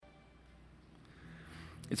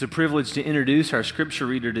It's a privilege to introduce our scripture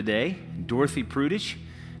reader today, Dorothy Prudish.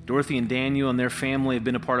 Dorothy and Daniel and their family have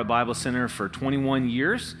been a part of Bible Center for 21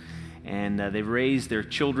 years, and they've raised their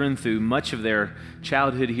children through much of their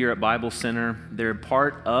childhood here at Bible Center. They're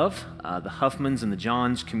part of the Huffmans and the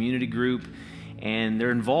Johns community group, and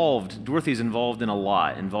they're involved. Dorothy's involved in a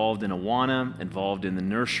lot, involved in Awana, involved in the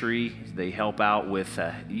nursery. They help out with,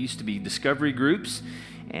 it used to be discovery groups,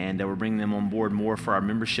 and we're bringing them on board more for our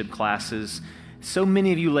membership classes. So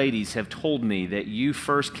many of you ladies have told me that you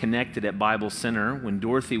first connected at Bible Center when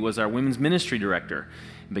Dorothy was our women's ministry director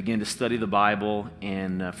and began to study the Bible,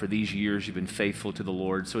 and for these years you've been faithful to the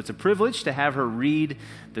Lord. So it's a privilege to have her read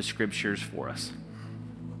the scriptures for us.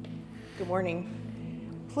 Good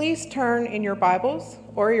morning. Please turn in your Bibles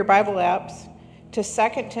or your Bible apps to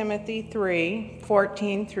 2 Timothy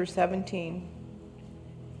 3:14 through 17.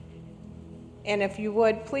 And if you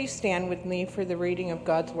would, please stand with me for the reading of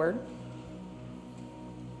God's Word.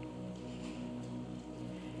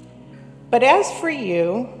 But as for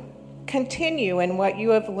you, continue in what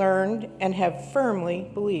you have learned and have firmly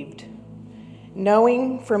believed,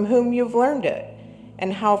 knowing from whom you've learned it,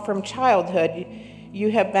 and how from childhood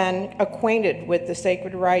you have been acquainted with the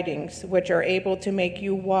sacred writings, which are able to make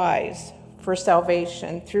you wise for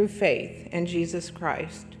salvation through faith in Jesus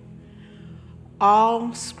Christ.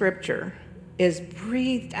 All Scripture is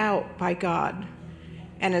breathed out by God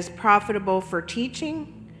and is profitable for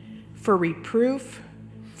teaching, for reproof,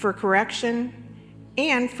 for correction,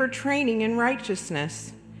 and for training in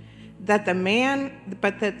righteousness, that the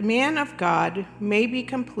man of God may be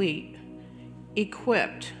complete,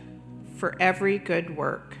 equipped for every good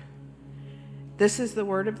work. This is the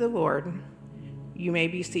word of the Lord. You may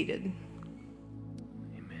be seated.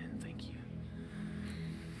 Amen. Thank you.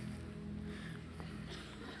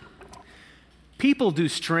 People do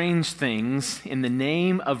strange things in the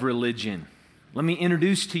name of religion. Let me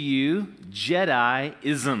introduce to you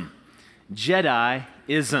Jediism.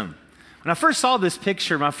 Jediism. When I first saw this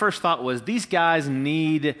picture, my first thought was, these guys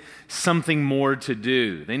need something more to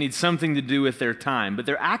do. They need something to do with their time. But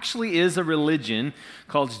there actually is a religion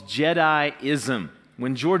called Jediism.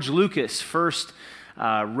 When George Lucas first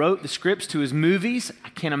wrote the scripts to his movies,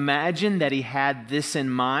 I can imagine that he had this in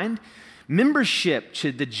mind. Membership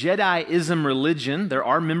to the Jediism religion, there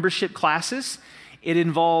are membership classes. It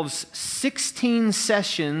involves 16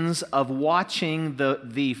 sessions of watching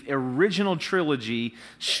the original trilogy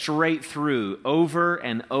straight through, over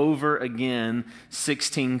and over again,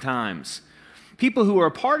 16 times. People who are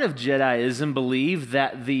a part of Jediism believe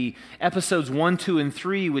that the episodes 1, 2, and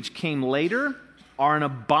 3, which came later, are an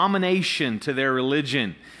abomination to their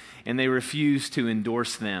religion, and they refuse to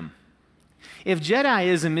endorse them. If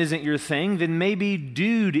Jediism isn't your thing, then maybe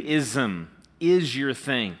Dudeism is your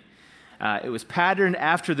thing. It was patterned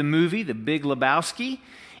after the movie, The Big Lebowski,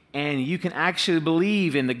 and you can actually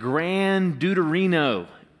believe in the Grand Deuterino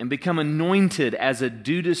and become anointed as a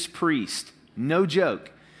Dudist priest. No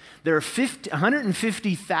joke. There are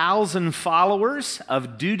 150,000 followers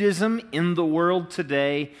of Dudism in the world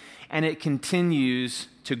today, and it continues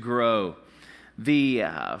to grow. The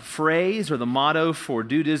phrase or the motto for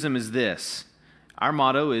Dudism is this. Our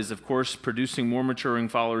motto is, of course, producing more maturing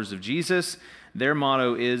followers of Jesus. Their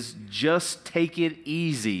motto is, just take it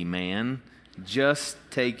easy, man. Just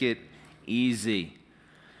take it easy.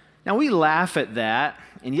 Now, we laugh at that,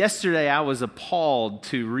 and yesterday I was appalled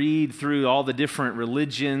to read through all the different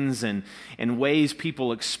religions and ways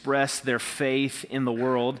people express their faith in the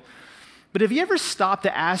world. But have you ever stopped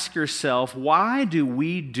to ask yourself, why do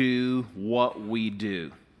we do what we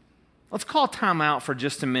do? Let's call time out for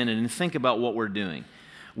just a minute and think about what we're doing.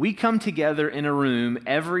 We come together in a room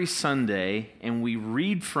every Sunday and we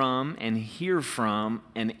read from and hear from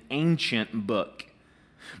an ancient book.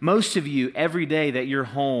 Most of you, every day that you're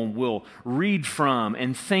home, will read from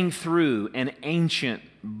and think through an ancient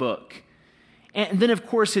book. And then, of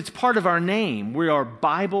course, it's part of our name. We are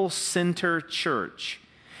Bible Center Church.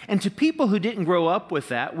 And to people who didn't grow up with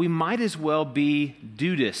that, we might as well be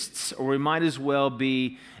Dudists, or we might as well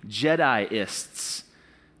be Jedaists.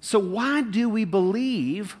 So why do we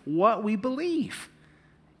believe what we believe?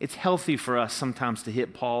 It's healthy for us sometimes to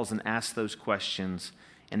hit pause and ask those questions,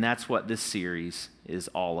 and that's what this series is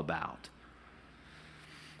all about.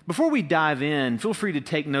 Before we dive in, feel free to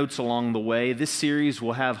take notes along the way. This series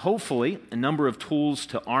will have, hopefully, a number of tools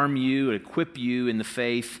to arm you, equip you in the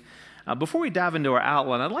faith. Before we dive into our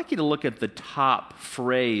outline, I'd like you to look at the top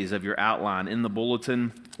phrase of your outline in the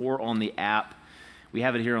bulletin or on the app. We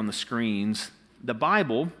have it here on the screens. The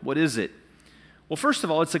Bible, what is it? Well, first of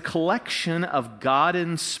all, it's a collection of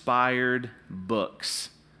God-inspired books.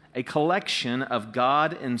 A collection of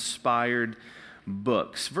God-inspired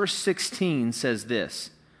books. Verse 16 says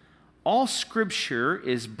this, all Scripture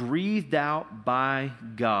is breathed out by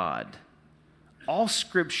God. All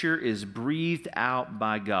Scripture is breathed out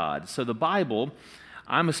by God. So the Bible,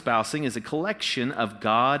 I'm espousing, is a collection of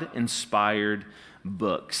God-inspired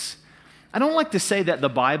books. I don't like to say that the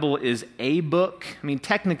Bible is a book. I mean,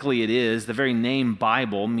 technically it is. The very name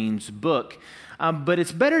Bible means book. But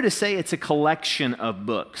it's better to say it's a collection of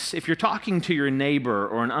books. If you're talking to your neighbor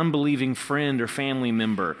or an unbelieving friend or family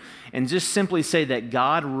member and just simply say that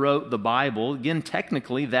God wrote the Bible, again,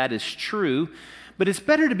 technically that is true. But it's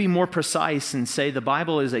better to be more precise and say the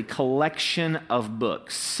Bible is a collection of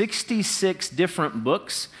books. 66 different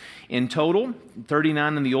books in total,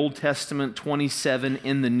 39 in the Old Testament, 27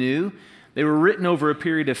 in the New. They were written over a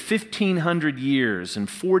period of 1,500 years and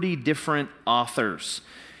 40 different authors.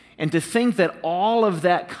 And to think that all of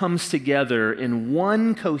that comes together in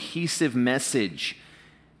one cohesive message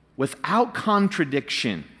without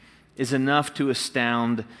contradiction is enough to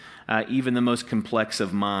astound even the most complex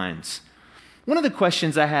of minds. One of the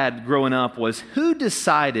questions I had growing up was, who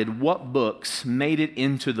decided what books made it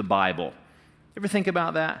into the Bible? Ever think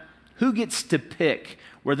about that? Who gets to pick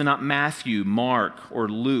whether or not Matthew, Mark, or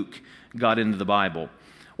Luke got into the Bible?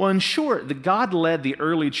 Well, in short, God led the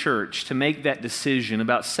early church to make that decision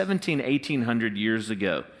about 1,800 years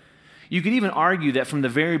ago. You could even argue that from the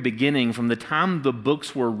very beginning, from the time the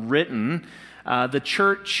books were written, the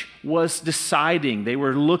church was deciding, they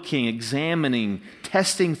were looking, examining,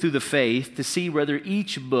 testing through the faith to see whether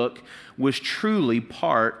each book was truly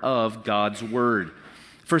part of God's Word.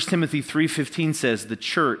 1 Timothy 3:15 says, the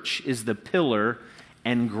church is the pillar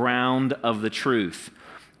and ground of the truth.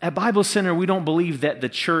 At Bible Center, we don't believe that the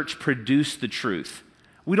church produced the truth.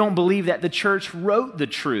 We don't believe that the church wrote the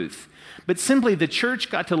truth. But simply the church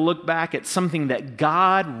got to look back at something that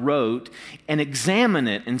God wrote and examine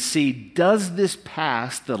it and see, does this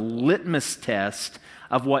pass the litmus test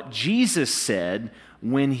of what Jesus said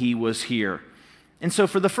when he was here? And so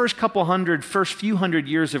for the first few hundred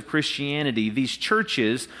years of Christianity, these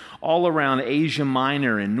churches all around Asia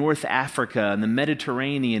Minor and North Africa and the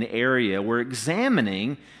Mediterranean area were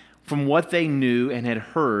examining from what they knew and had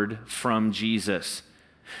heard from Jesus.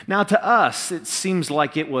 Now to us, it seems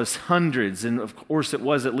like it was hundreds, and of course it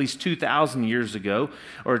was at least 2,000 years ago,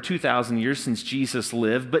 or 2,000 years since Jesus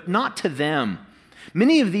lived, but not to them.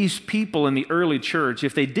 Many of these people in the early church,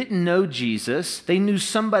 if they didn't know Jesus, they knew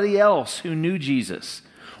somebody else who knew Jesus.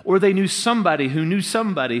 Or they knew somebody who knew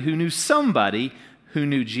somebody who knew somebody who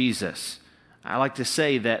knew Jesus. I like to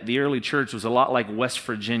say that the early church was a lot like West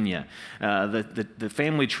Virginia. The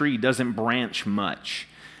family tree doesn't branch much.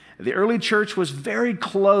 The early church was very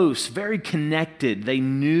close, very connected. They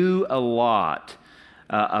knew a lot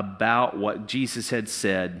about what Jesus had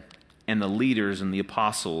said and the leaders and the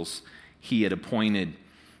apostles he had appointed.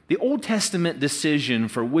 The Old Testament decision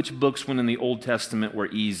for which books went in the Old Testament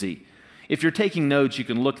were easy. If you're taking notes, you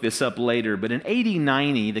can look this up later, but in AD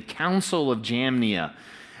 90, the Council of Jamnia,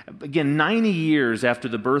 again, 90 years after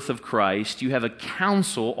the birth of Christ, you have a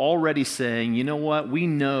council already saying, you know what, we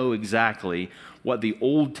know exactly what the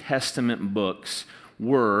Old Testament books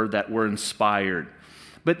were that were inspired.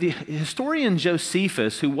 But the historian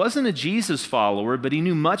Josephus, who wasn't a Jesus follower, but he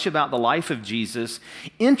knew much about the life of Jesus,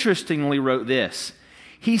 interestingly wrote this.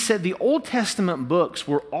 He said the Old Testament books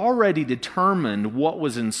were already determined what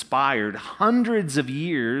was inspired hundreds of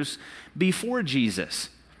years before Jesus.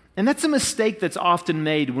 And that's a mistake that's often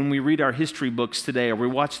made when we read our history books today or we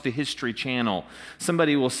watch the History Channel.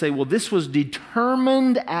 Somebody will say, well, this was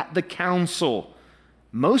determined at the council.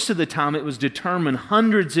 Most of the time it was determined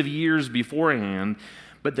hundreds of years beforehand,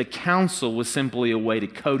 but the council was simply a way to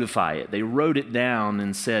codify it. They wrote it down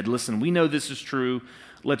and said, listen, we know this is true.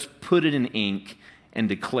 Let's put it in ink and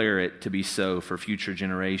declare it to be so for future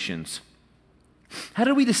generations. How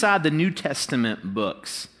do we decide the New Testament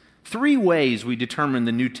books? 3 ways we determine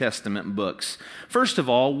the New Testament books. First of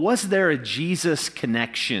all, was there a Jesus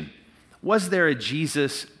connection? Was there a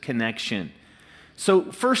Jesus connection?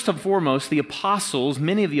 So first and foremost, the apostles,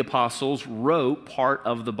 many of the apostles wrote part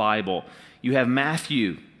of the Bible. You have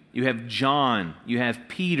Matthew, you have John, you have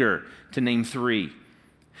Peter, to name 3.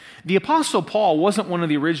 The apostle Paul wasn't one of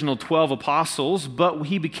the original 12 apostles, but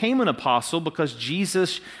he became an apostle because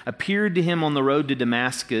Jesus appeared to him on the road to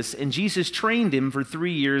Damascus, and Jesus trained him for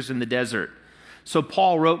 3 years in the desert. So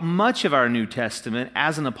Paul wrote much of our New Testament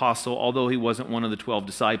as an apostle, although he wasn't one of the 12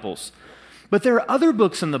 disciples. But there are other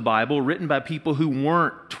books in the Bible written by people who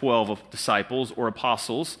weren't 12 disciples or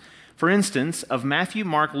apostles. For instance, of Matthew,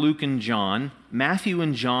 Mark, Luke, and John, Matthew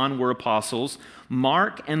and John were apostles.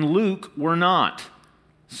 Mark and Luke were not.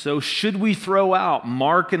 So should we throw out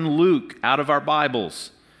Mark and Luke out of our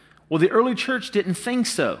Bibles? Well, the early church didn't think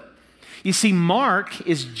so. You see, Mark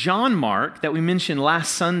is John Mark that we mentioned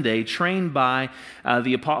last Sunday, trained by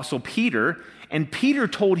the Apostle Peter, and Peter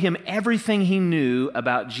told him everything he knew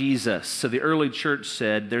about Jesus. So the early church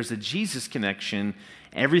said there's a Jesus connection.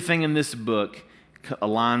 Everything in this book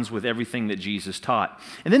aligns with everything that Jesus taught.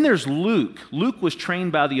 And then there's Luke. Luke was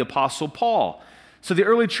trained by the Apostle Paul. So the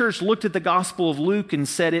early church looked at the Gospel of Luke and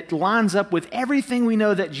said it lines up with everything we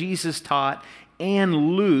know that Jesus taught,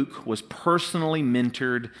 and Luke was personally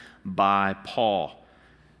mentored by Paul.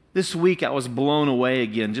 This week I was blown away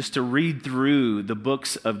again just to read through the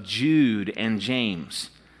books of Jude and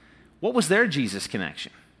James. What was their Jesus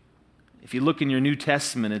connection? If you look in your New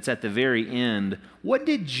Testament, it's at the very end. What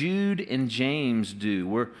did Jude and James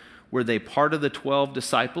do? Were they part of the 12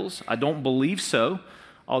 disciples? I don't believe so,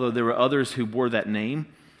 although there were others who bore that name.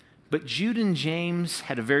 But Jude and James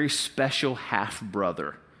had a very special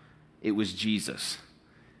half-brother. It was Jesus.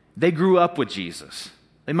 They grew up with Jesus.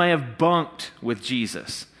 They may have bunked with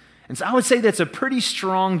Jesus. And so I would say that's a pretty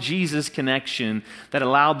strong Jesus connection that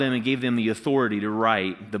allowed them and gave them the authority to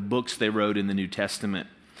write the books they wrote in the New Testament.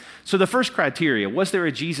 So the first criteria, was there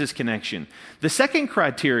a Jesus connection? The second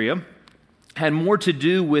criteria had more to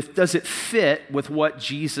do with, does it fit with what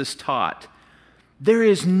Jesus taught? There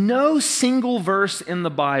is no single verse in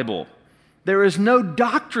the Bible, there is no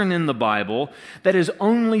doctrine in the Bible that is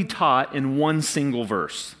only taught in one single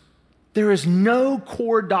verse. There is no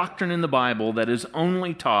core doctrine in the Bible that is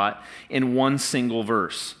only taught in one single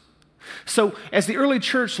verse. So as the early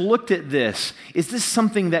church looked at this, is this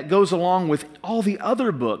something that goes along with all the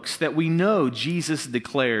other books that we know Jesus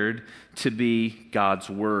declared to be God's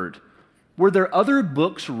Word? Were there other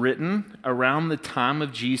books written around the time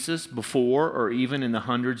of Jesus, before or even in the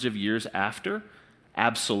hundreds of years after?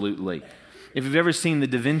 Absolutely. If you've ever seen the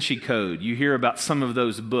Da Vinci Code, you hear about some of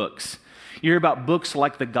those books. You hear about books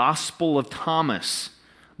like the Gospel of Thomas,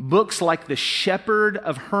 books like the Shepherd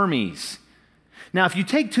of Hermes. Now, if you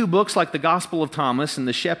take two books like the Gospel of Thomas and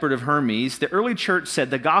the Shepherd of Hermes, the early church said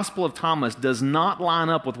the Gospel of Thomas does not line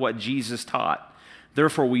up with what Jesus taught.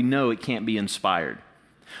 Therefore, we know it can't be inspired.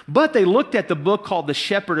 But they looked at the book called the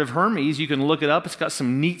Shepherd of Hermes. You can look it up. It's got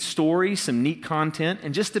some neat stories, some neat content,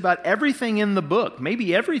 and just about everything in the book,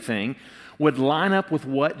 maybe everything, would line up with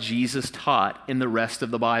what Jesus taught in the rest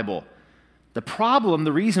of the Bible. The problem,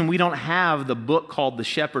 the reason we don't have the book called the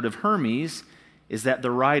Shepherd of Hermes, is that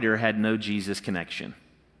the writer had no Jesus connection.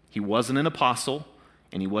 He wasn't an apostle,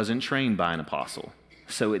 and he wasn't trained by an apostle.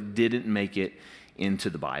 So it didn't make it into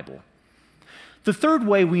the Bible. The third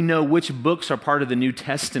way we know which books are part of the New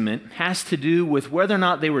Testament has to do with whether or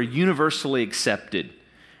not they were universally accepted.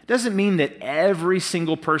 It doesn't mean that every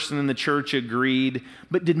single person in the church agreed,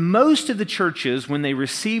 but did most of the churches, when they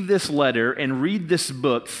receive this letter and read this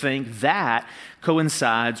book, think that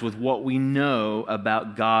coincides with what we know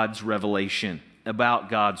about God's revelation, about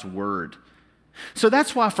God's Word? So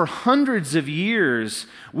that's why for hundreds of years,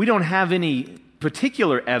 we don't have any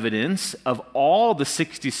particular evidence of all the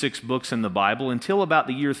 66 books in the Bible until about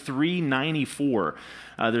the year 394.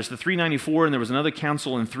 There's the 394, and there was another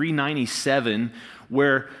council in 397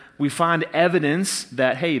 where we find evidence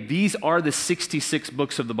that, hey, these are the 66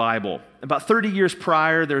 books of the Bible. About 30 years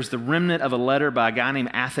prior, there's the remnant of a letter by a guy named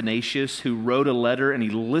Athanasius who wrote a letter, and he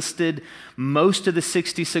listed most of the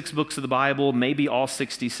 66 books of the Bible, maybe all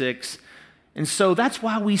 66. And so that's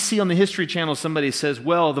why we see on the History Channel somebody says,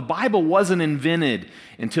 well, the Bible wasn't invented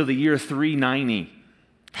until the year 390.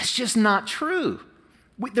 That's just not true.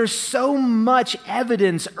 There's so much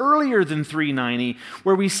evidence earlier than 390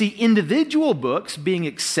 where we see individual books being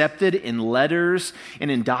accepted in letters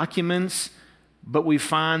and in documents, but we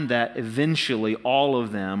find that eventually all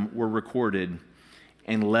of them were recorded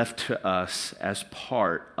and left to us as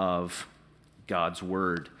part of God's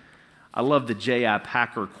Word. I love the J.I.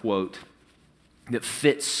 Packer quote that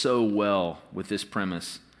fits so well with this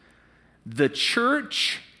premise. The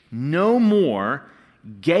church no more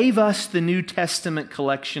gave us the New Testament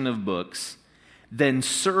collection of books than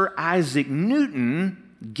Sir Isaac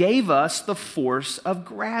Newton gave us the force of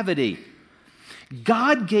gravity.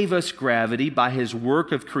 God gave us gravity by his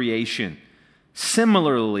work of creation.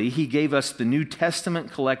 Similarly, he gave us the New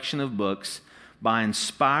Testament collection of books by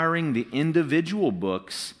inspiring the individual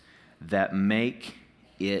books that make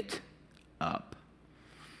it up.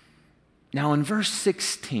 Now, in verse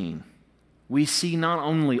 16, we see not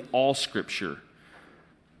only all Scripture,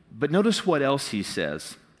 but notice what else he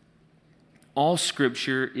says. All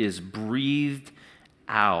Scripture is breathed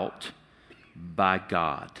out by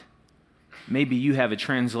God. Maybe you have a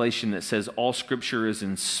translation that says all Scripture is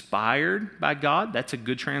inspired by God. That's a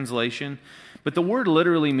good translation. But the word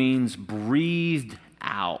literally means breathed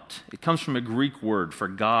out. It comes from a Greek word for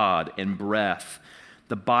God and breath.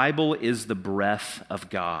 The Bible is the breath of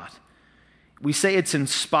God. We say it's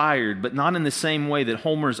inspired, but not in the same way that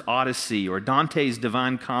Homer's Odyssey or Dante's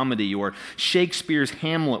Divine Comedy or Shakespeare's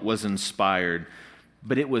Hamlet was inspired,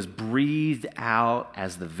 but it was breathed out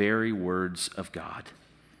as the very words of God.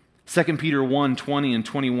 2 Peter 1:20 and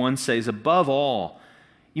 21 says, above all,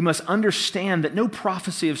 you must understand that no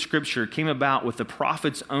prophecy of Scripture came about with the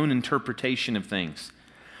prophet's own interpretation of things.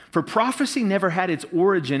 For prophecy never had its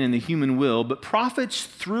origin in the human will, but prophets,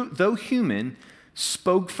 though human,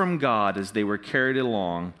 spoke from God as they were carried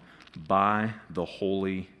along by the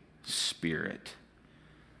Holy Spirit.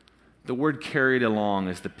 The word carried along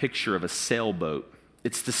is the picture of a sailboat.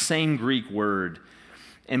 It's the same Greek word.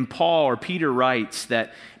 And Paul or Peter writes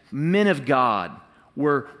that men of God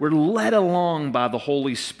were led along by the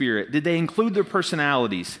Holy Spirit. Did they include their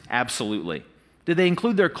personalities? Absolutely. Did they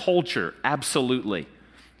include their culture? Absolutely.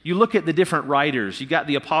 You look at the different writers. You got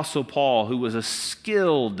the Apostle Paul, who was a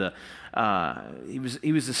skilled he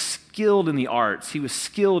was skilled in the arts. He was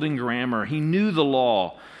skilled in grammar. He knew the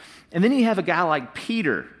law. And then you have a guy like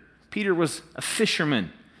Peter. Peter was a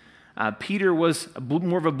fisherman. Peter was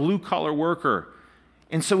more of a blue-collar worker.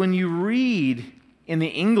 And so when you read in the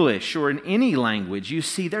English or in any language, you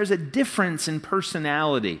see there's a difference in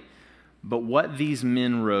personality. But what these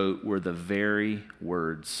men wrote were the very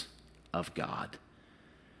words of God.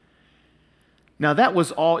 Now, that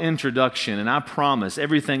was all introduction, and I promise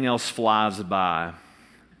everything else flies by.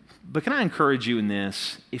 But can I encourage you in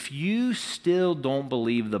this? If you still don't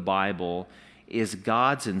believe the Bible is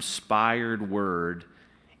God's inspired word,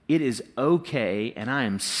 it is okay, and I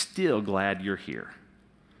am still glad you're here.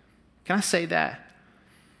 Can I say that?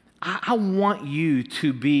 I want you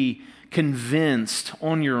to be convinced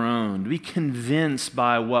on your own, to be convinced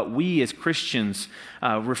by what we as Christians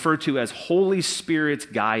refer to as Holy Spirit's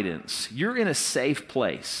guidance. You're in a safe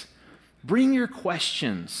place. Bring your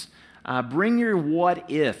questions. Bring your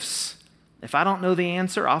what ifs. If I don't know the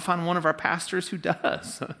answer, I'll find one of our pastors who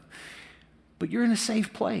does. But you're in a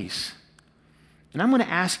safe place. And I'm going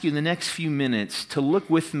to ask you in the next few minutes to look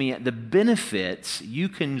with me at the benefits you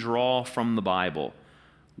can draw from the Bible,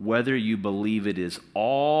 whether you believe it is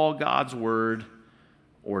all God's word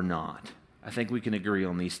or not. I think we can agree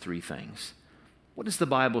on these three things. What does the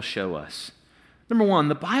Bible show us? Number one,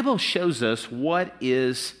 the Bible shows us what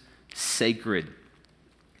is sacred.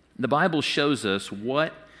 The Bible shows us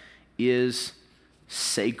what is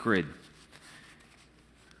sacred.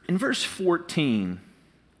 In verse 14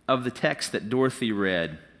 of the text that Dorothy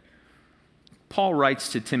read, Paul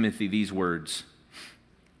writes to Timothy these words,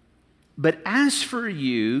 "But as for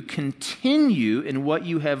you, continue in what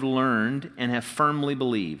you have learned and have firmly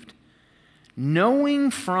believed,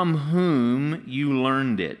 knowing from whom you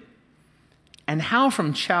learned it, and how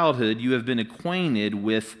from childhood you have been acquainted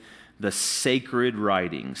with the sacred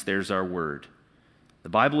writings." There's our word. The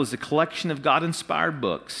Bible is a collection of God-inspired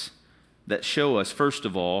books that show us, first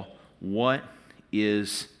of all, what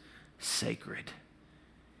is sacred.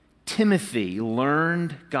 Timothy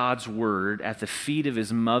learned God's word at the feet of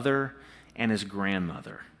his mother and his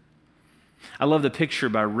grandmother. I love the picture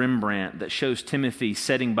by Rembrandt that shows Timothy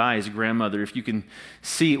sitting by his grandmother, if you can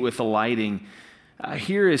see it with the lighting.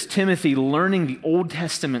 Here is Timothy learning the Old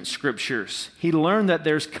Testament scriptures. He learned that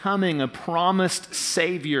there's coming a promised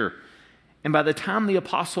Savior. And by the time the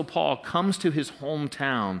Apostle Paul comes to his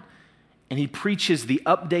hometown and he preaches the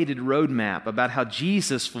updated roadmap about how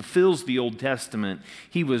Jesus fulfills the Old Testament,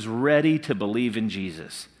 he was ready to believe in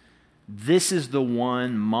Jesus. This is the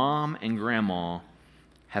one Mom and Grandma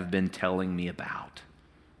have been telling me about.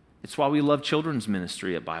 It's why we love children's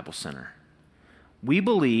ministry at Bible Center. We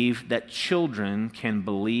believe that children can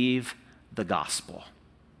believe the gospel.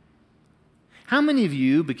 How many of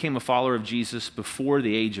you became a follower of Jesus before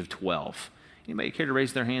the age of 12? Anybody care to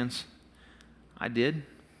raise their hands? I did.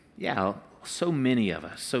 Yeah, so many of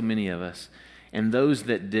us. And those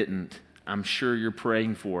that didn't, I'm sure you're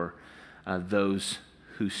praying for those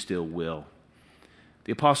who still will.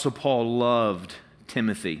 The Apostle Paul loved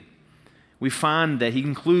Timothy. We find that he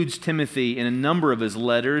includes Timothy in a number of his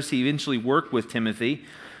letters. He eventually worked with Timothy.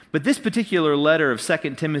 But this particular letter of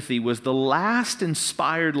 2 Timothy was the last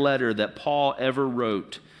inspired letter that Paul ever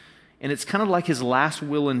wrote. And it's kind of like his last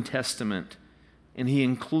will and testament. And he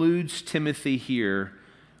includes Timothy here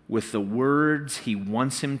with the words he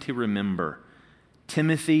wants him to remember.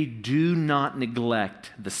 Timothy, do not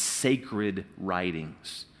neglect the sacred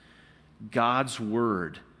writings. God's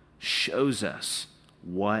word shows us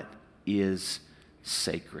what is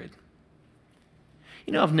sacred.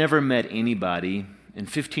 You know, I've never met anybody in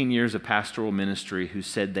 15 years of pastoral ministry who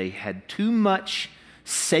said they had too much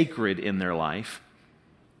sacred in their life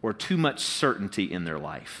or too much certainty in their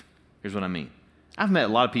life. Here's what I mean. I've met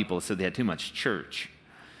a lot of people that said they had too much church.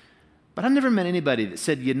 But I've never met anybody that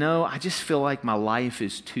said, you know, I just feel like my life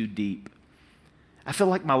is too deep. I feel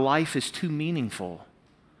like my life is too meaningful.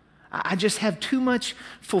 I just have too much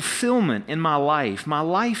fulfillment in my life. My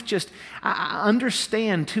life just, I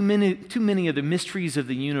understand too many of the mysteries of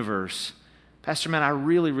the universe. Pastor Matt, I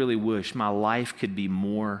really, really wish my life could be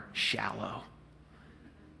more shallow.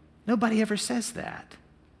 Nobody ever says that.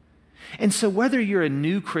 And so whether you're a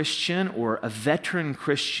new Christian or a veteran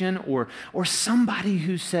Christian or somebody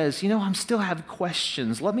who says, you know, I still have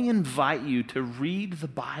questions, let me invite you to read the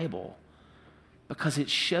Bible because it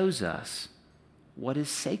shows us what is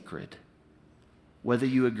sacred, whether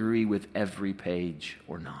you agree with every page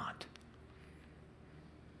or not.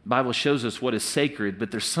 The Bible shows us what is sacred,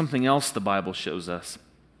 but there's something else the Bible shows us.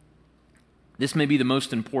 This may be the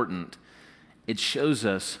most important. It shows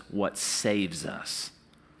us what saves us.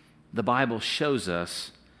 The Bible shows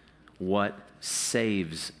us what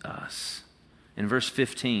saves us. In verse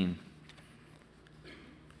 15,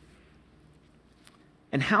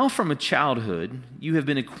 and how from a childhood you have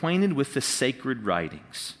been acquainted with the sacred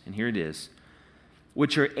writings, and here it is,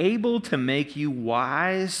 which are able to make you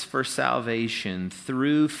wise for salvation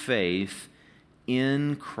through faith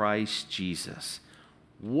in Christ Jesus.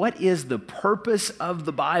 What is the purpose of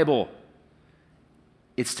the Bible?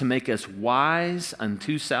 It's to make us wise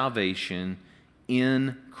unto salvation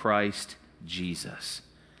in Christ Jesus.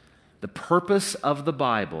 The purpose of the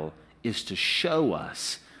Bible is to show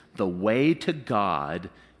us the way to God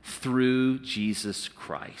through Jesus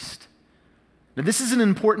Christ. Now, this is an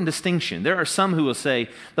important distinction. There are some who will say,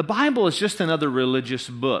 the Bible is just another religious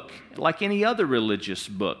book, like any other religious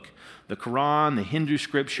book. The Quran, the Hindu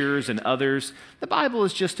scriptures, and others. The Bible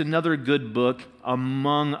is just another good book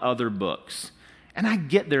among other books. And I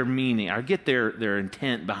get their meaning, I get their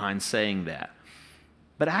intent behind saying that.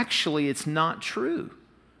 But actually, it's not true.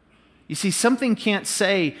 You see, something can't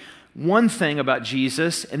say one thing about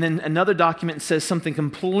Jesus, and then another document says something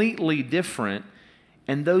completely different,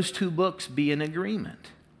 and those two books be in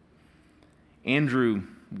agreement. Andrew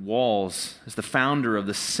Walls is the founder of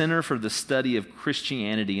the Center for the Study of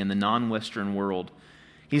Christianity in the Non-Western World.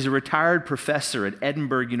 He's a retired professor at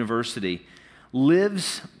Edinburgh University.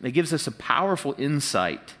 It gives us a powerful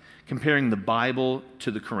insight comparing the Bible to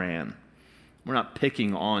the Quran. We're not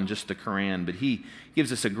picking on just the Quran, but he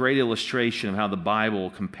gives us a great illustration of how the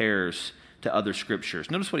Bible compares to other scriptures.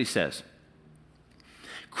 Notice what he says.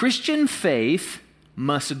 Christian faith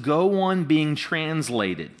must go on being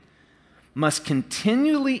translated, must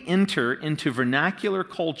continually enter into vernacular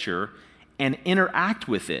culture and interact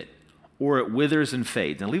with it, or it withers and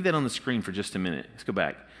fades. Now leave that on the screen for just a minute. Let's go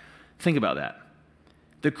back. Think about that.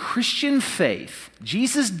 The Christian faith,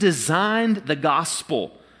 Jesus designed the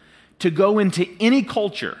gospel to go into any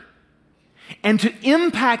culture and to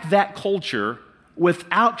impact that culture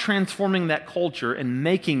without transforming that culture and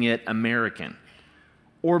making it American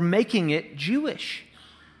or making it Jewish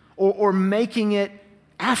or making it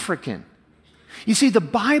African. You see, the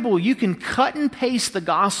Bible, you can cut and paste the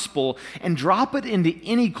gospel and drop it into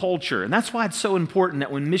any culture. And that's why it's so important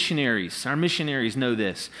that when our missionaries know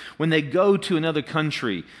this, when they go to another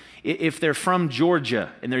country, if they're from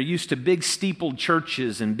Georgia and they're used to big steepled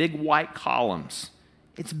churches and big white columns,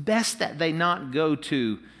 it's best that they not go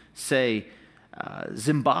to, say,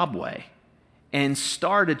 Zimbabwe and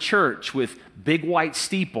start a church with big white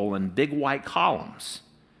steeple and big white columns.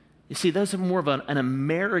 You see, those are more of an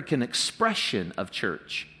American expression of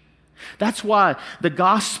church. That's why the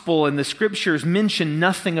gospel and the scriptures mention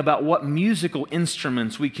nothing about what musical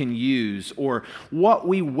instruments we can use or what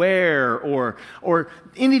we wear or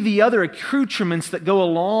any of the other accoutrements that go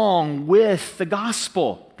along with the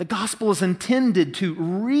gospel. The gospel is intended to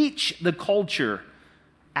reach the culture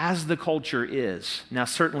as the culture is. Now,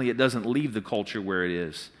 certainly it doesn't leave the culture where it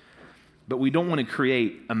is, but we don't want to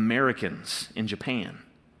create Americans in Japan.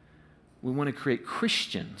 We want to create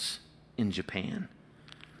Christians in Japan.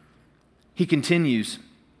 He continues,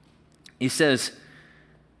 he says,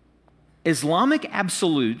 Islamic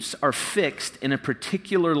absolutes are fixed in a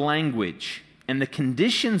particular language and the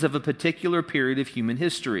conditions of a particular period of human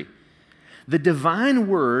history. The divine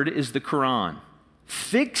word is the Quran,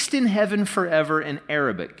 fixed in heaven forever in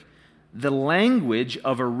Arabic, the language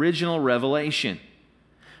of original revelation.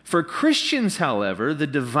 For Christians, however, the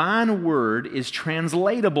divine word is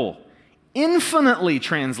translatable, infinitely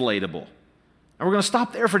translatable. And we're going to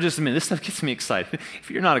stop there for just a minute. This stuff gets me excited. If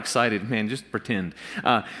you're not excited, man, just pretend.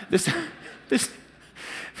 The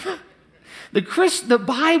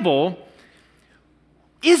Bible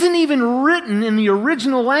isn't even written in the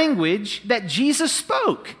original language that Jesus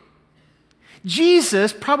spoke.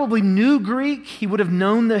 Jesus probably knew Greek. He would have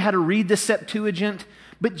known how to read the Septuagint.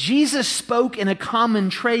 But Jesus spoke in a common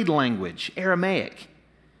trade language, Aramaic.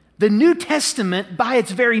 The New Testament, by its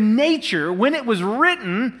very nature, when it was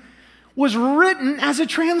written as a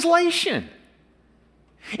translation.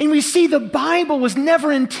 And we see the Bible was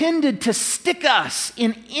never intended to stick us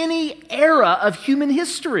in any era of human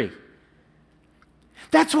history.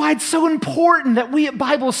 That's why it's so important that we at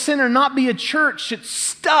Bible Center not be a church that's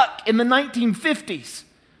stuck in the 1950s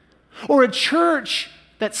or a church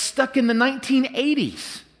that's stuck in the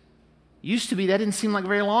 1980s. Used to be, that didn't seem like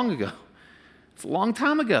very long ago. It's a long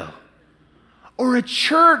time ago. Or a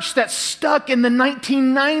church that's stuck in the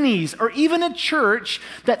 1990s, or even a church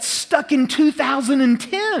that's stuck in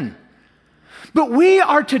 2010. But we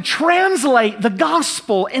are to translate the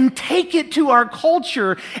gospel and take it to our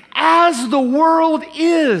culture as the world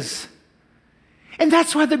is. And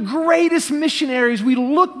that's why the greatest missionaries, we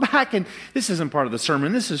look back, and this isn't part of the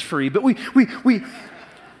sermon, this is free, but we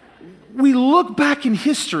look back in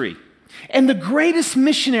history, and the greatest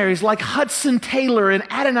missionaries like Hudson Taylor and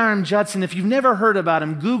Adoniram Judson, if you've never heard about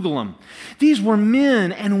them, Google them. These were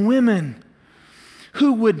men and women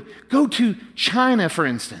who would go to China, for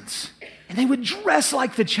instance, and they would dress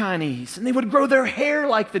like the Chinese, and they would grow their hair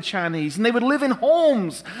like the Chinese, and they would live in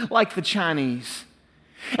homes like the Chinese.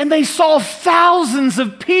 And they saw thousands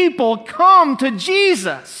of people come to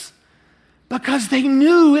Jesus because they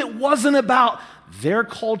knew it wasn't about their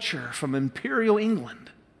culture from Imperial England.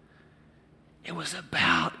 It was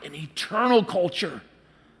about an eternal culture,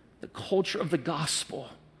 the culture of the gospel,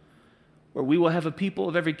 where we will have a people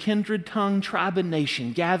of every kindred, tongue, tribe, and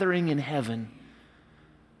nation gathering in heaven,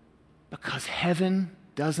 because heaven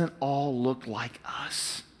doesn't all look like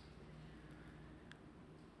us.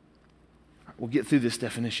 We'll get through this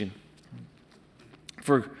definition.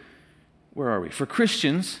 Where are we? For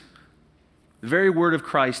Christians, the very word of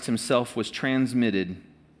Christ himself was transmitted,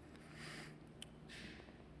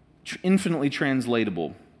 infinitely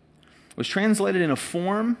translatable, was translated in a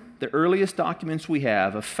form, the earliest documents we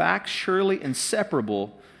have, of facts surely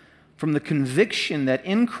inseparable from the conviction that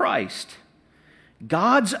in Christ,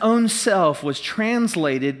 God's own self was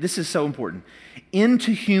translated, this is so important,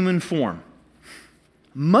 into human form.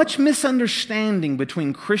 Much misunderstanding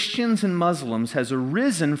between Christians and Muslims has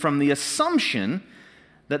arisen from the assumption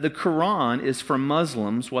that the Quran is for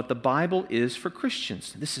Muslims what the Bible is for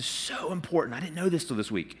Christians. This is so important. I didn't know this till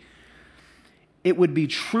this week. It would be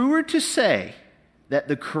truer to say that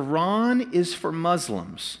the Quran is for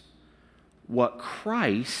Muslims what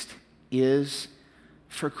Christ is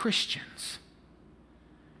for Christians.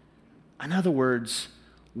 In other words,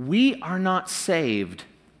 we are not saved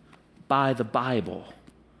by the Bible.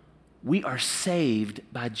 We are saved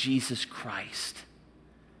by Jesus Christ.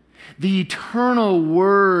 The eternal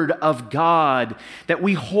Word of God that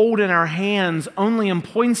we hold in our hands only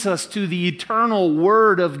points us to the eternal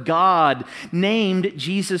Word of God named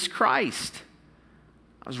Jesus Christ.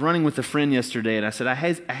 I was running with a friend yesterday, and I said, I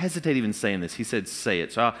hesitate even saying this. He said, say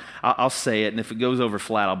it. So I'll say it, and if it goes over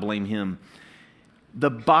flat, I'll blame him.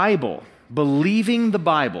 The Bible, believing the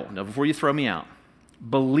Bible, now before you throw me out,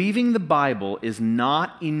 believing the Bible is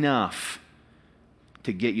not enough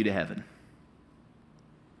to get you to heaven.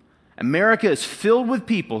 America is filled with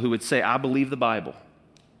people who would say, I believe the Bible.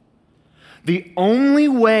 The only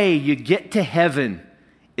way you get to heaven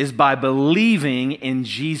is by believing in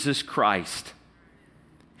Jesus Christ.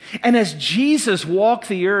 And as Jesus walked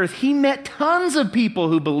the earth, he met tons of people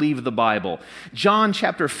who believed the Bible. John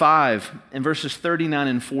chapter 5 and verses 39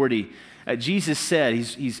 and 40, Jesus said,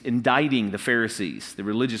 he's indicting the Pharisees, the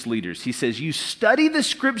religious leaders. He says, you study the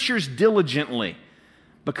scriptures diligently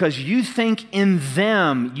because you think in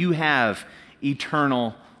them you have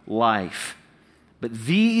eternal life. But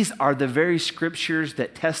these are the very scriptures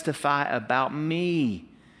that testify about me.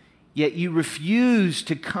 Yet you refuse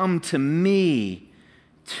to come to me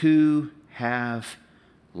to have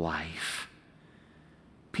life.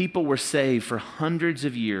 People were saved for hundreds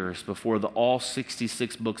of years before all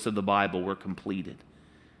 66 books of the Bible were completed.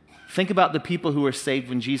 Think about the people who were saved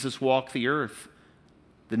when Jesus walked the earth.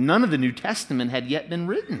 None of the New Testament had yet been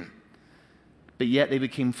written, but yet they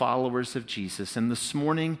became followers of Jesus. And this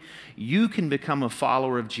morning, you can become a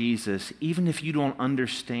follower of Jesus even if you don't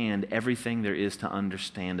understand everything there is to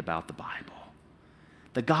understand about the Bible.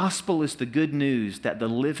 The gospel is the good news that the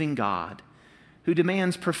living God, who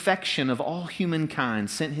demands perfection of all humankind,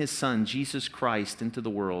 sent his Son, Jesus Christ, into the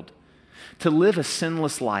world to live a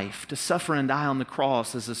sinless life, to suffer and die on the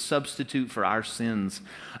cross as a substitute for our sins,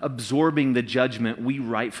 absorbing the judgment we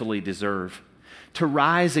rightfully deserve, to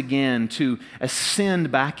rise again, to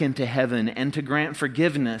ascend back into heaven, and to grant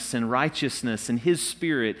forgiveness and righteousness and his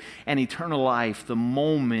Spirit and eternal life the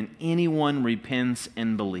moment anyone repents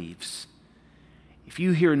and believes. If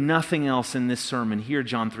you hear nothing else in this sermon, hear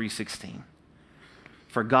John 3:16.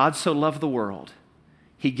 For God so loved the world,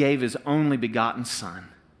 he gave his only begotten Son,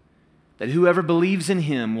 that whoever believes in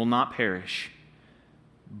him will not perish,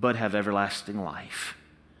 but have everlasting life.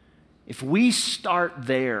 If we start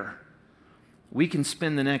there, we can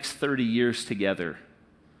spend the next 30 years together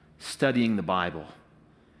studying the Bible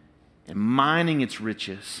and mining its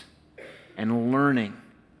riches and learning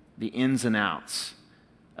the ins and outs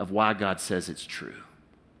of why God says it's true.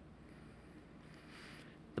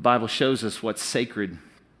 The Bible shows us what's sacred.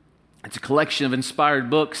 It's a collection of inspired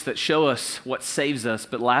books that show us what saves us.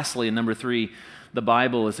 But lastly, and number 3, the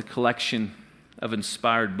Bible is a collection of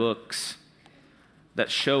inspired books that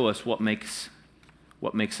show us what makes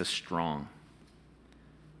us strong.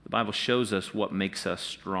 The Bible shows us what makes us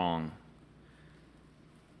strong.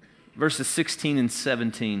 Verses 16 and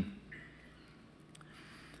 17.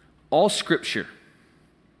 All Scripture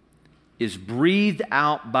is breathed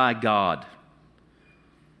out by God.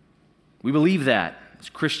 We believe that as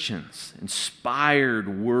Christians,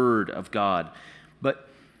 inspired Word of God. But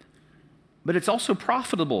it's also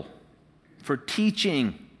profitable for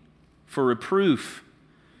teaching, for reproof,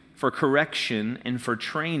 for correction, and for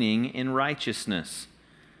training in righteousness.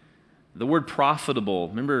 The word profitable,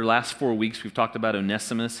 remember last 4 weeks we've talked about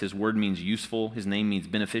Onesimus. His word means useful. His name means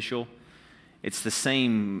beneficial. It's the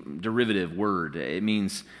same derivative word. It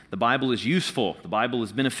means the Bible is useful. The Bible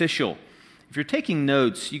is beneficial. If you're taking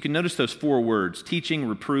notes, you can notice those 4 words, teaching,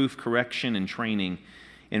 reproof, correction, and training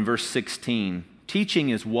in verse 16. Teaching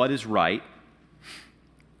is what is right.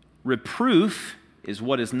 Reproof is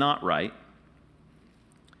what is not right.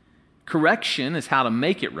 Correction is how to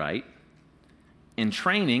make it right. And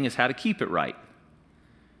training is how to keep it right.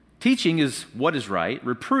 Teaching is what is right.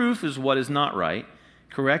 Reproof is what is not right.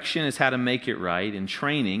 Correction is how to make it right. And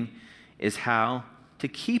training is how to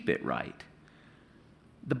keep it right.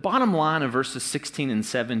 The bottom line of verses 16 and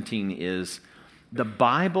 17 is the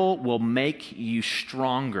Bible will make you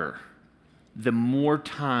stronger the more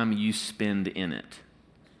time you spend in it.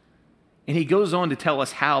 And he goes on to tell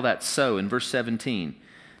us how that's so in verse 17.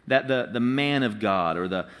 That the man of God or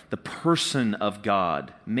the person of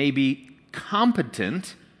God may be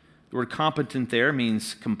competent. The word competent there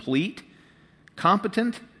means complete.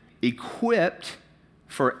 Competent, equipped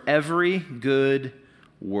for every good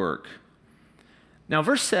work. Now,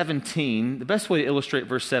 verse 17, the best way to illustrate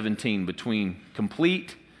verse 17 between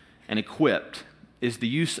complete and equipped is the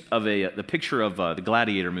use of the picture of the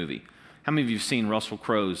Gladiator movie. How many of you have seen Russell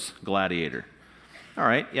Crowe's Gladiator? All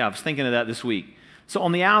right, yeah, I was thinking of that this week. So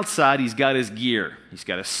on the outside, he's got his gear. He's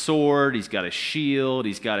got a sword, he's got a shield,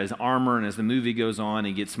 he's got his armor, and as the movie goes on,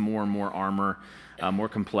 he gets more and more armor, more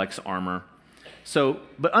complex armor. So,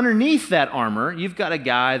 but underneath that armor, you've got a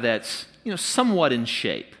guy that's, somewhat in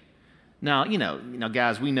shape. Now,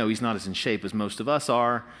 guys, we know he's not as in shape as most of us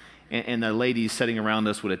are, and the ladies sitting around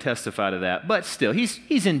us would have testified to that. But still,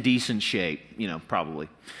 he's in decent shape, probably,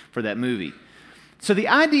 for that movie. So the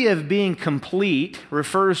idea of being complete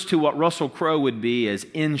refers to what Russell Crowe would be as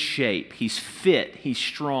in shape. He's fit, he's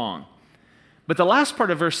strong. But the last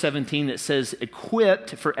part of verse 17 that says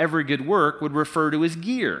equipped for every good work would refer to his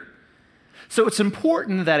gear. So it's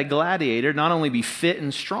important that a gladiator not only be fit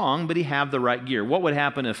and strong, but he have the right gear. What would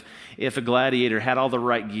happen if a gladiator had all the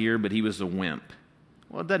right gear, but he was a wimp?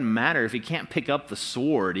 Well, it doesn't matter. If he can't pick up the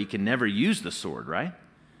sword, he can never use the sword, right?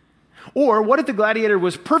 Or what if the gladiator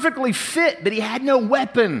was perfectly fit, but he had no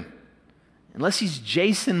weapon? Unless he's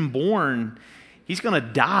Jason Bourne, he's going to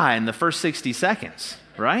die in the first 60 seconds,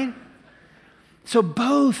 right? So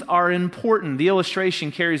both are important. The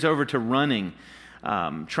illustration carries over to running.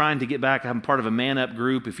 Trying to get back. I'm part of a man-up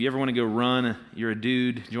group. If you ever want to go run, you're a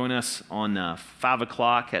dude, join us on 5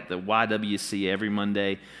 o'clock at the YWC every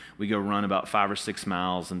Monday. We go run about 5 or 6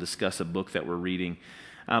 miles and discuss a book that we're reading.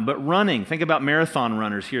 But running, think about marathon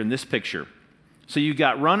runners here in this picture. So you've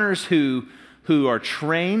got runners who are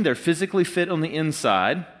trained, they're physically fit on the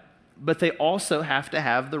inside, but they also have to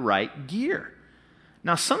have the right gear.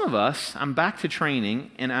 Now, some of us, I'm back to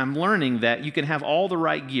training, and I'm learning that you can have all the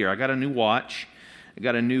right gear. I got a new watch. I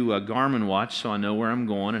got a new Garmin watch, so I know where I'm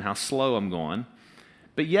going and how slow I'm going.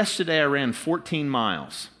 But yesterday I ran 14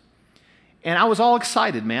 miles. And I was all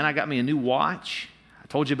excited, man. I got me a new watch. I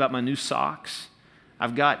told you about my new socks.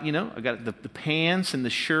 I've got the pants and the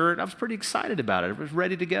shirt. I was pretty excited about it. I was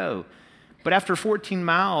ready to go. But after 14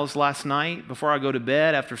 miles last night, before I go to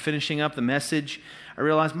bed, after finishing up the message, I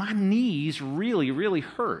realized my knees really, really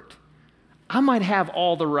hurt. I might have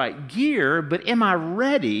all the right gear, but am I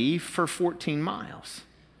ready for 14 miles?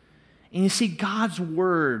 And you see, God's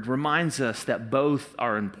Word reminds us that both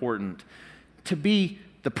are important. To be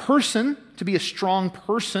the person, to be a strong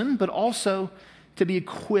person, but also to be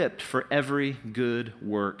equipped for every good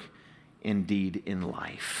work and deed in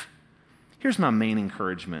life. Here's my main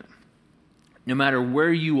encouragement. No matter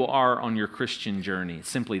where you are on your Christian journey, it's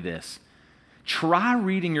simply this. Try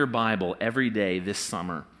reading your Bible every day this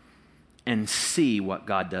summer and see what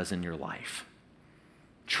God does in your life.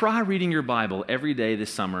 Try reading your Bible every day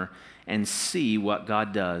this summer and see what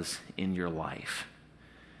God does in your life.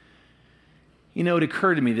 You know, it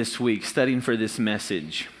occurred to me this week, studying for this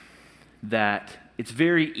message, that it's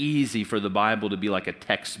very easy for the Bible to be like a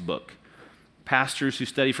textbook. Pastors who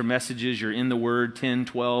study for messages, you're in the Word 10,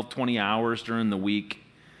 12, 20 hours during the week.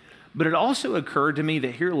 But it also occurred to me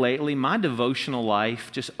that here lately, my devotional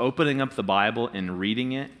life, just opening up the Bible and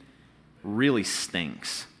reading it, really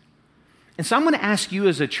stinks. And so I'm going to ask you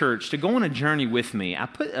as a church to go on a journey with me. I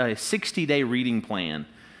put a 60-day reading plan.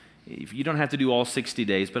 If you don't have to do all 60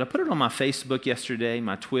 days, but I put it on my Facebook yesterday,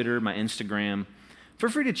 my Twitter, my Instagram. Feel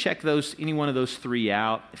free to check any one of those 3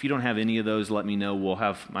 out. If you don't have any of those, let me know. We'll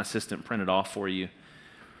have my assistant print it off for you.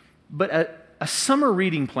 But a summer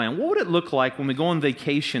reading plan, what would it look like when we go on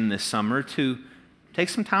vacation this summer to take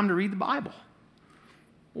some time to read the Bible?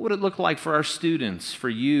 What would it look like for our students, for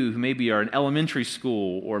you who maybe are in elementary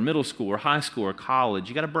school or middle school or high school or college?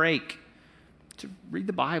 You got a break to read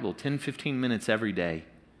the Bible 10, 15 minutes every day.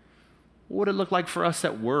 What would it look like for us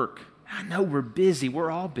at work? I know we're busy. We're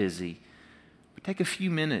all busy. Take a few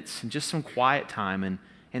minutes and just some quiet time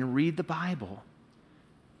and read the Bible.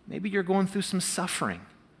 Maybe you're going through some suffering.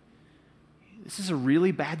 This is a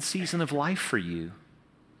really bad season of life for you.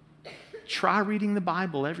 Try reading the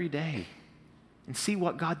Bible every day and see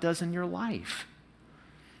what God does in your life.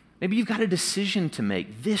 Maybe you've got a decision to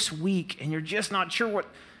make this week and you're just not sure what.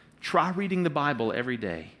 Try reading the Bible every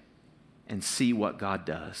day and see what God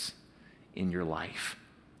does in your life.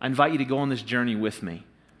 I invite you to go on this journey with me.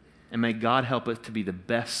 And may God help us to be the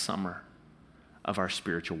best summer of our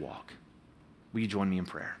spiritual walk. Will you join me in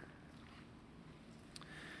prayer?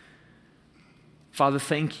 Father,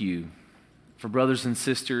 thank you for brothers and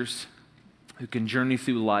sisters who can journey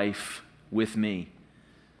through life with me.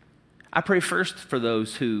 I pray first for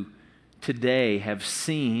those who today have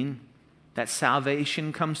seen that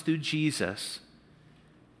salvation comes through Jesus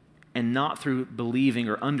and not through believing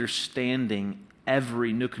or understanding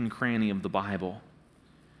every nook and cranny of the Bible.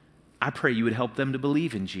 I pray you would help them to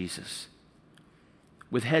believe in Jesus.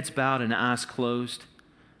 With heads bowed and eyes closed,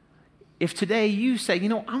 if today you say, I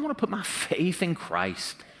want to put my faith in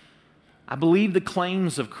Christ. I believe the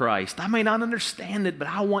claims of Christ. I may not understand it, but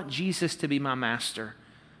I want Jesus to be my master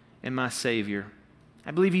and my Savior. I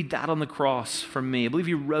believe He died on the cross for me. I believe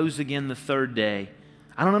He rose again the third day.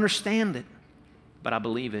 I don't understand it, but I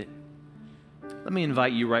believe it. Let me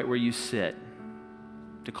invite you right where you sit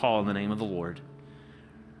to call on the name of the Lord.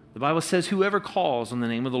 The Bible says whoever calls on the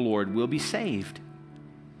name of the Lord will be saved.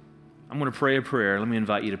 I'm going to pray a prayer. Let me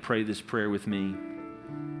invite you to pray this prayer with me.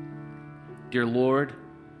 Dear Lord,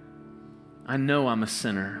 I know I'm a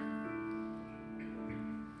sinner.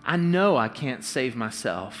 I know I can't save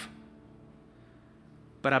myself.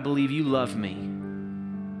 But I believe you love me.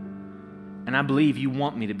 And I believe you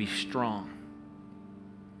want me to be strong.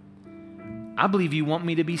 I believe you want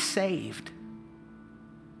me to be saved.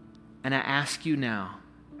 And I ask you now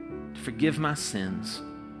to forgive my sins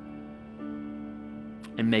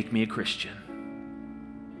and make me a Christian.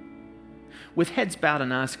 With heads bowed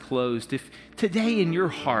and eyes closed, if today in your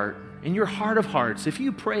heart of hearts, if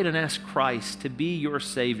you prayed and asked Christ to be your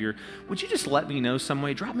Savior, would you just let me know some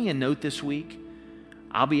way? Drop me a note this week.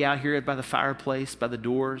 I'll be out here by the fireplace, by the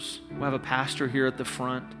doors. We'll have a pastor here at the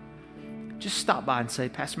front. Just stop by and say,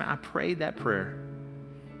 Pastor Matt, I prayed that prayer.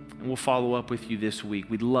 And we'll follow up with you this week.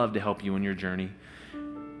 We'd love to help you on your journey.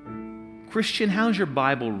 Christian, how's your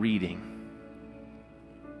Bible reading?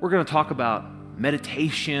 We're going to talk about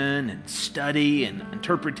meditation and study and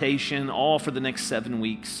interpretation all for the next 7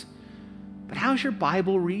 weeks. But how's your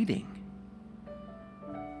Bible reading?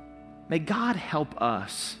 May God help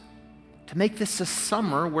us to make this a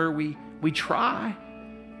summer where we try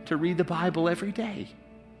to read the Bible every day.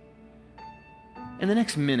 In the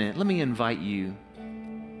next minute, let me invite you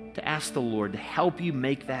to ask the Lord to help you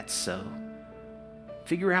make that so.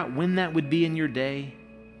 Figure out when that would be in your day.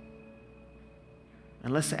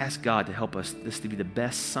 And let's ask God to help us this to be the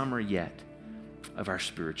best summer yet of our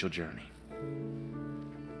spiritual journey.